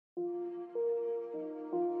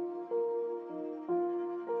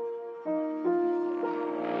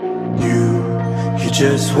You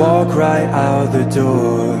just walk right out the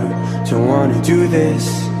door. Don't wanna do this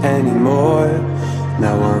anymore.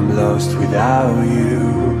 Now I'm lost without you.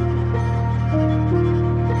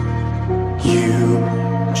 You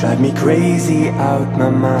drive me crazy out my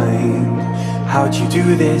mind. How'd you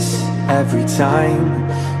do this every time?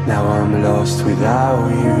 Now I'm lost without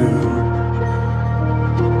you.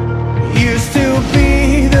 Used to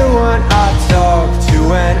be the one I talk to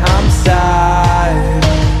when I'm sad.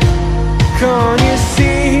 Can't you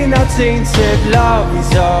see now tainted love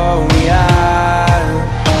is all we have?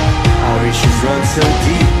 Our issues run so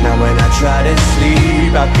deep. Now when I try to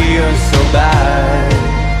sleep I feel so bad.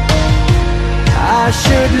 I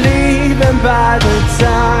should leave, and by the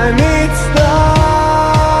time it's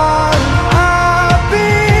done I'll be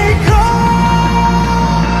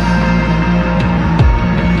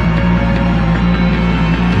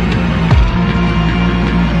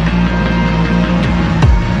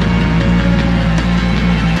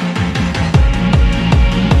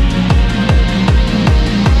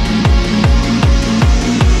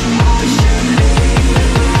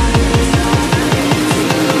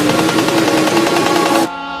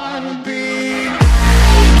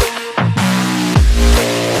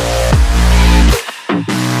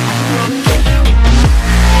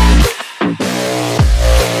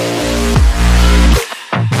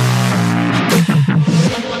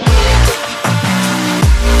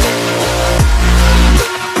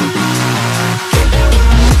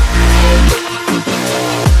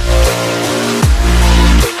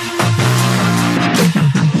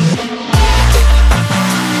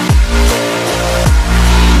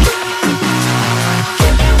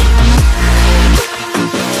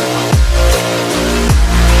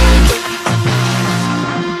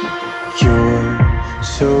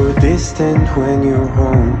distant when you're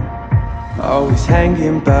home, always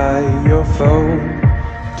hanging by your phone.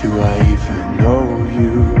 Do I even know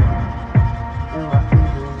you?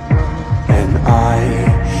 And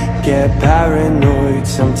I get paranoid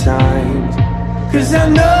sometimes, 'cause I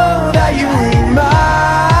know that you ain't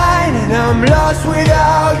mine, and I'm lost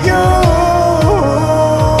without you.